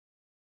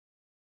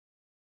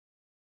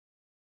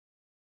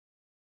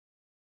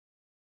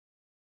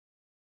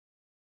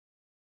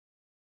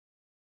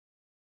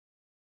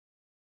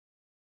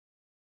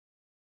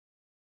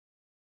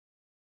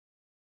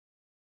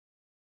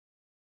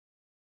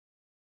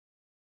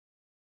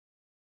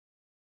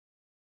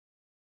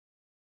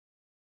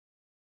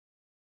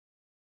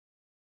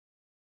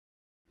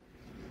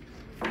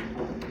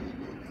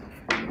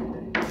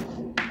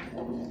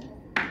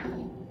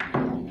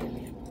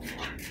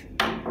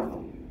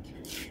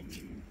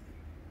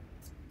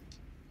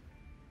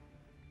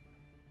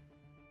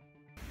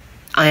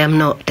I am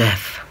not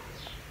deaf.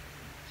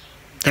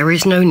 There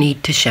is no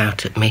need to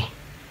shout at me.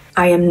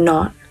 I am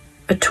not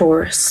a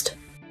tourist.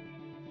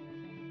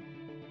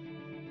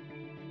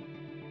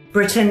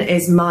 Britain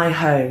is my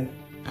home.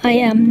 I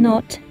am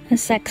not a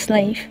sex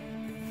slave.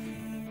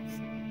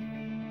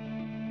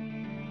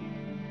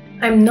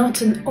 I'm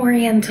not an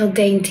oriental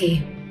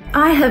dainty.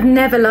 I have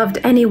never loved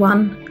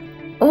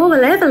anyone, or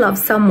will ever love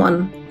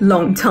someone,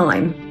 long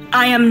time.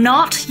 I am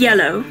not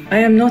yellow. I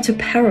am not a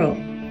peril.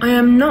 I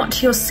am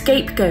not your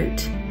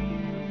scapegoat.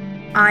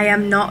 I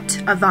am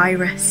not a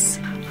virus.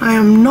 I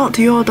am not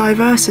your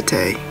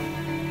diversity.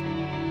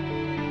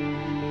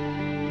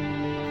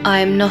 I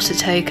am not a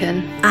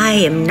token. I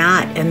am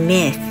not a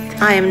myth.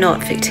 I am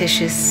not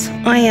fictitious.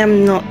 I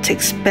am not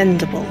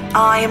expendable.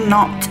 I am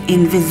not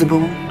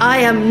invisible. I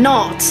am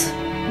not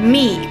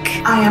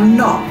meek. I am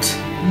not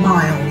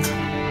mild.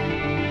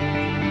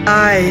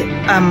 I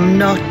am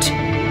not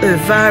a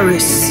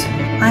virus.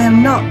 I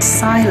am not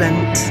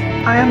silent.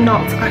 I am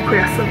not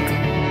acquiescent.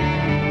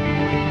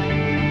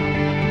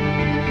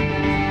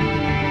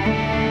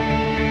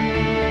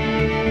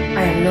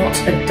 I am not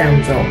a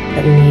damsel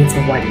that needs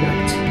a white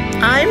knight.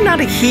 I am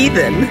not a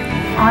heathen.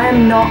 I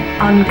am not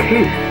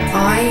uncouth.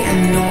 I am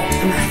not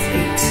an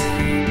athlete.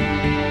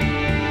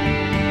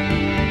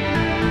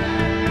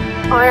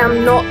 I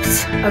am not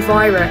a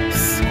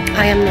virus.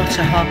 I am not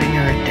a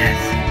harbinger of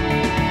death.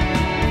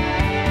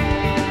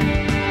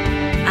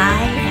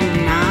 I am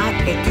not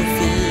a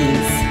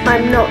disease.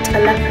 I'm not a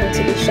leper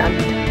to be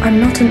shunned. I'm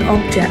not an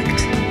object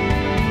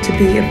to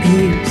be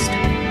abused.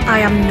 I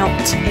am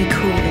not a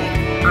calling.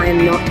 I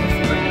am not a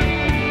friend.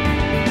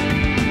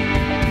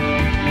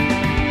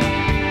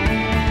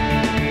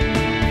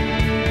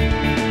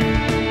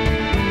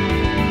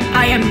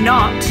 I am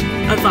not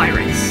a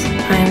virus.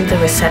 I am the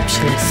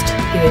receptionist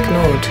you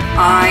ignored.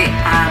 I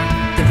am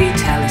the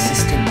retail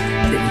assistant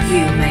that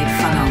you made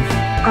fun of.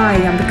 I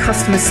am the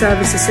customer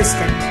service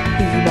assistant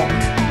who you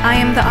want. I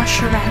am the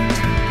usherette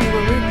you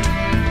were rude to.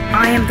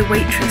 I am the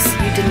waitress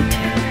you didn't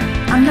tip.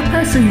 I'm the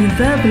person you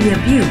verbally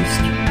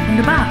abused on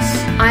the bus.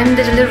 I'm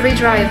the delivery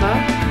driver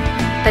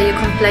that you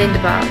complained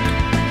about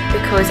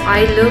because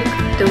I look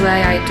the way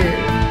I do.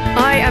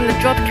 I am the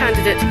job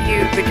candidate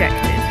you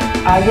rejected.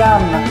 I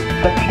am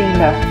the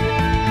cleaner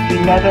you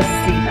never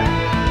see.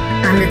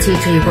 I'm the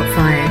teacher you got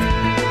fired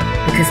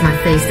because my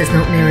face does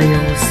not mirror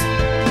yours.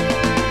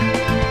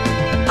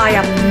 I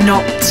am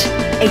not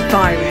a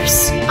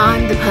virus.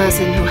 I'm the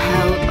person who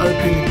held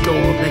open the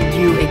door but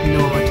you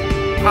ignored.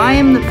 I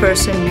am the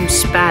person you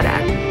spat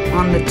at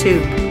on the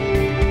tube.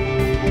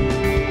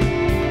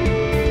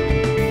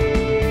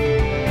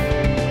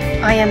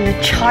 I am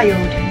the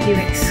child you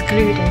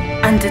excluded.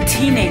 And a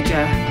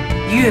teenager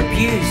you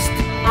abused.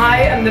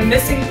 I am the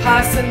missing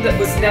person that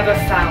was never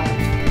found.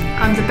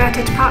 I'm the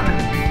battered partner.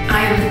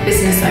 I am the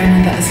business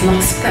owner that has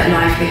lost their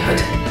livelihood.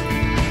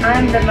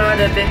 I'm the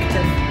murder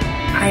victim.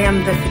 I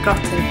am the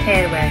forgotten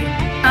hero.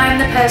 I'm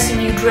the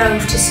person you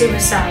drove to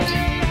suicide.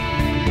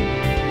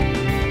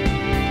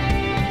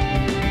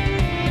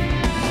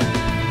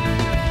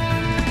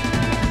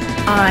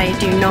 I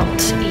do not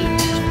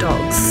eat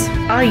dogs.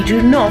 I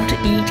do not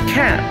eat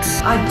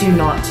cats. I do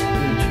not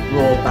eat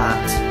raw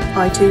bat.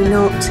 I do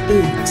not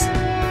eat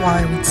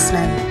wild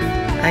snake.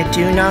 I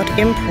do not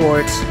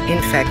import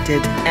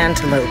infected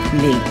antelope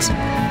meat.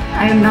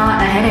 I am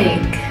not a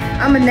headache.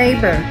 I'm a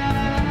neighbor.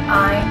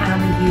 I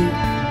am you.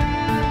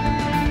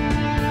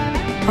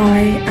 I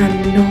am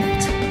not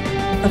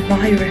a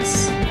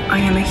virus. I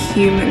am a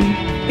human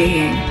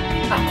being.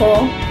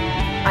 Ako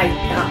ay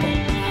tao.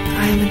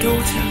 I am a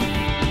daughter.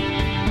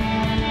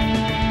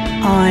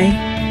 I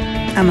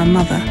am a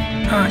mother.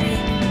 I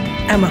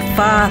am a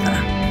father.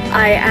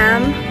 I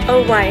am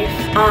a wife.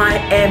 I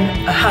am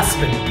a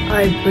husband.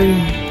 I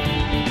breathe.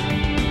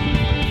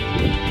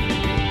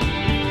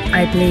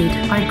 I bleed.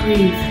 I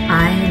grieve.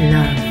 I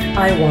love.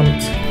 I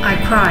want. I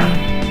cry.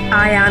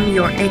 I am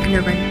your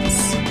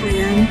ignorance. I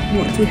am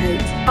what you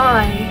hate.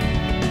 I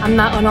am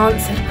that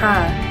unanswered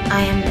prayer.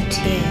 I am the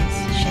tears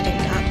shed in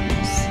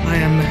darkness. I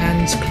am the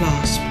hands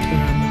clasped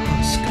around the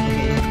husk of a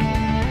loved one.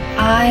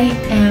 I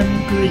am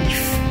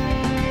grief.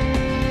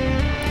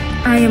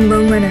 I am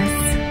loneliness.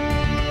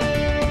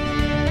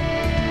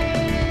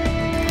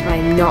 I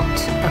am not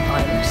a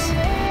virus.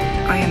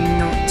 I am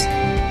not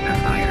a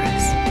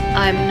virus.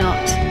 I am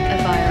not a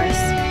virus.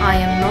 I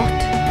am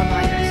not a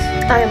virus.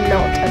 I am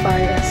not a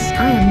virus.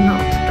 I am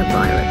not a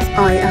virus.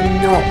 I am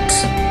not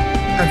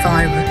a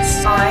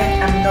virus. I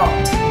am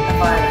not a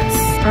virus.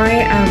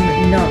 I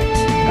am not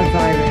a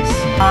virus.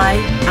 I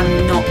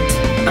am not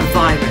a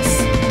virus.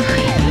 I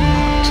am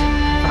not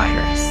a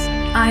virus.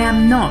 I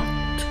am not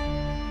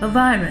a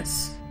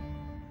virus.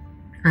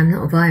 I'm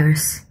not a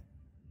virus.